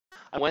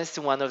I went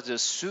to one of the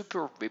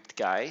super ripped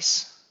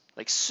guys,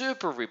 like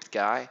super ripped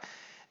guy,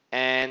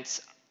 and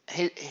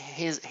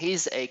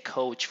he's a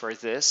coach for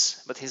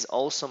this, but he's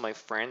also my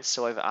friend.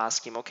 So I've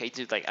asked him, okay,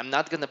 dude, like I'm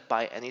not gonna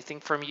buy anything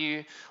from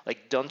you.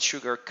 Like don't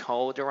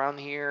sugarcoat around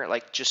here.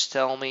 Like just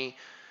tell me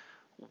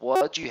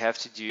what you have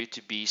to do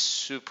to be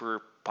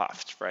super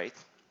puffed, right?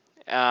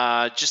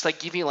 Just like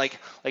give me like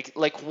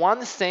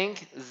one thing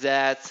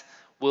that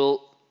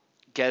will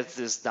get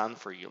this done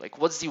for you. Like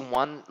what's the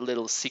one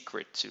little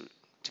secret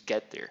to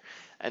get there?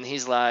 And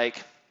he's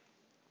like,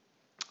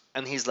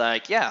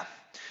 yeah,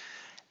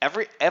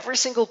 every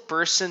single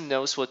person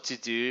knows what to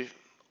do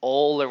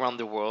all around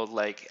the world.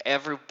 Like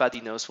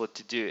everybody knows what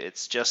to do.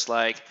 It's just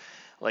like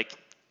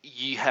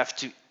you have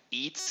to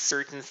eat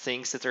certain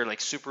things that are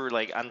like super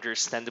like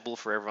understandable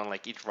for everyone,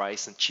 like eat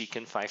rice and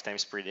chicken 5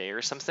 times per day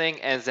or something.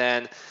 And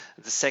then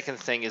the second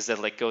thing is that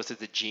like go to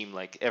the gym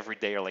like every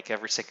day or like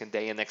every second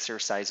day and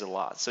exercise a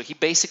lot. So he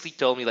basically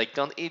told me like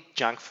don't eat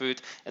junk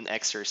food and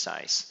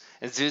exercise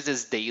and do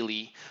this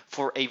daily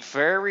for a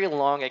very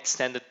long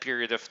extended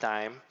period of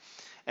time,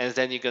 and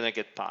then you're gonna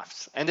get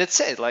puffed. And that's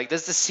it. Like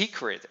that's the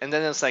secret. And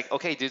then it's like,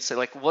 okay, dude, so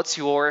like what's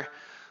your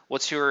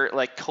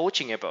like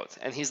coaching about?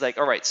 And he's like,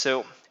 all right,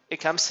 so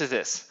it comes to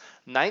this.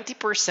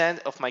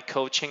 90% of my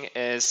coaching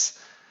is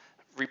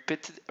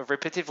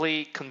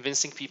repetitively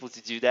convincing people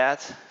to do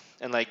that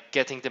and like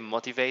getting them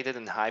motivated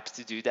and hyped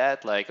to do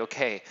that. Like,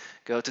 okay,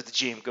 go to the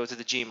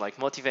gym, like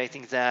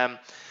motivating them,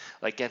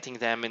 like getting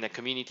them in a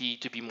community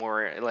to be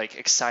more like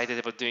excited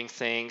about doing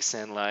things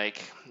and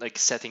like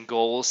setting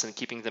goals and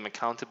keeping them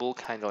accountable,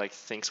 kind of like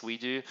things we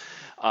do.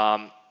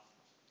 um,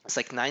 it's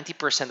like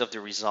 90% of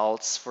the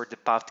results for the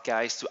puffed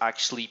guys to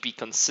actually be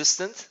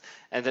consistent.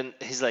 And then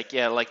he's like,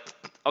 yeah, like,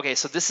 okay,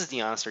 so this is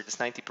the answer, this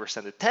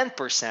 90%. The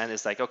 10%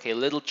 is like, okay,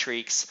 little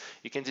tricks.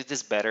 You can do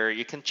this better.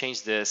 You can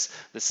change this.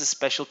 This is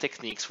special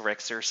techniques for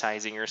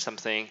exercising or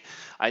something.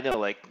 I know,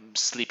 like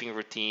sleeping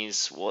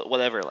routines,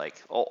 whatever, like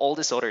all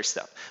this other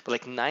stuff. But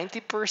like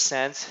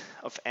 90%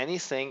 of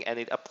anything, and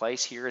it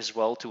applies here as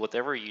well to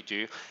whatever you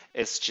do,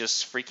 is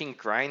just freaking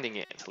grinding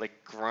it,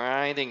 like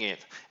grinding it.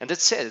 And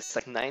that's it. It's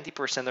like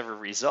 90% of a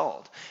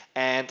result.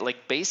 And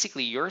like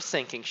basically your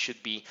thinking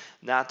should be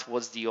not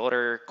what's the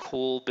other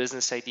cool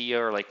business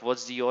idea or like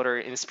what's the other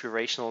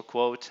inspirational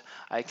quote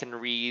I can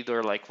read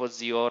or like what's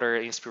the other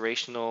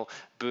inspirational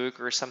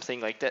book or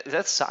something like that.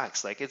 That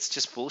sucks. Like it's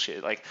just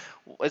bullshit. Like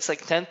it's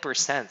like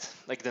 10%.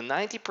 Like the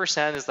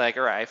 90% is like,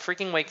 all right, I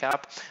freaking wake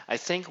up. I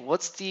think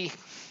what's the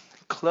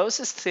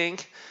closest thing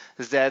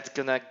that's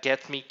gonna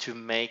get me to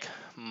make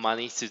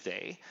money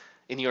today,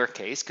 in your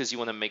case, because you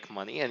want to make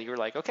money and you're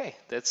like, okay,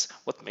 that's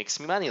what makes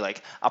me money,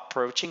 like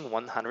approaching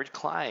 100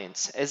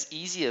 clients, as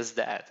easy as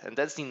that. And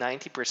that's the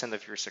 90%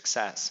 of your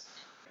success.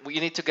 You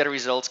need to get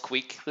results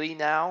quickly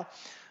now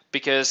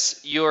because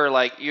you're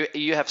like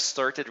you have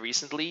started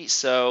recently,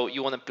 so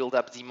you want to build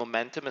up the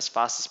momentum as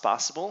fast as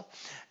possible.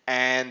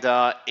 And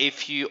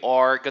if you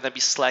are gonna be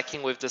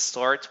slacking with the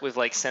start, with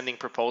like sending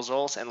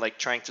proposals and like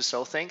trying to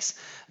sell things,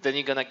 then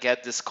you're gonna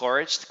get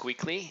discouraged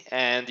quickly,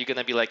 and you're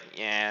gonna be like,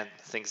 yeah,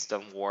 things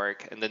don't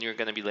work, and then you're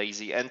gonna be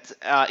lazy. And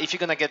if you're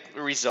gonna get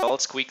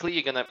results quickly,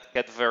 you're gonna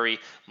get very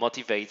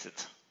motivated.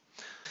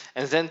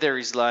 And then there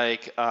is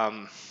like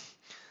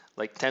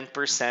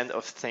 10%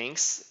 of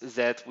things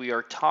that we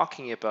are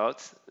talking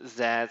about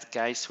that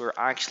guys who are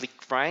actually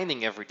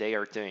grinding every day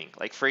are doing.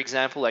 Like for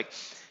example, like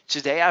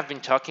today I've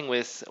been talking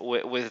with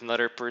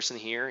another person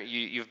here.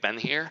 You've been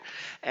here,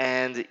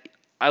 and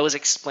I was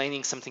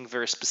explaining something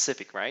very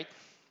specific, right?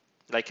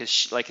 Like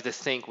like the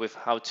thing with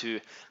how to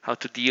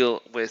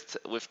deal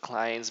with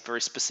clients,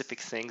 very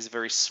specific things,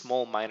 very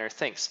small minor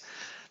things.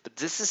 But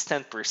this is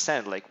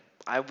 10%. Like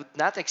I would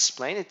not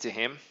explain it to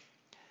him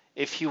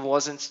if he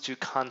wasn't to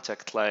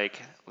contact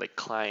like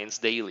clients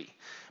daily.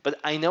 But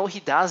I know he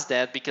does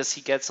that because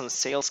he gets on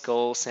sales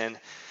calls, and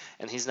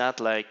he's not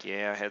like,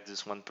 yeah, I had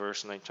this one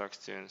person I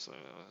talked to, and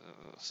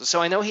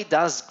so I know he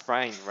does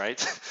grind, right?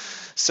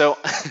 so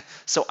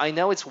so I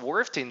know it's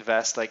worth to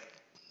invest like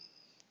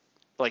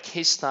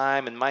his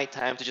time and my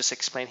time to just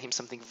explain him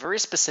something very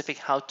specific,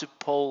 how to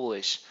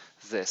polish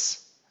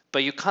this.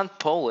 But you can't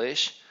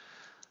polish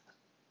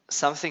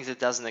something that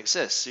doesn't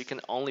exist. So you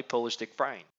can only polish the grind.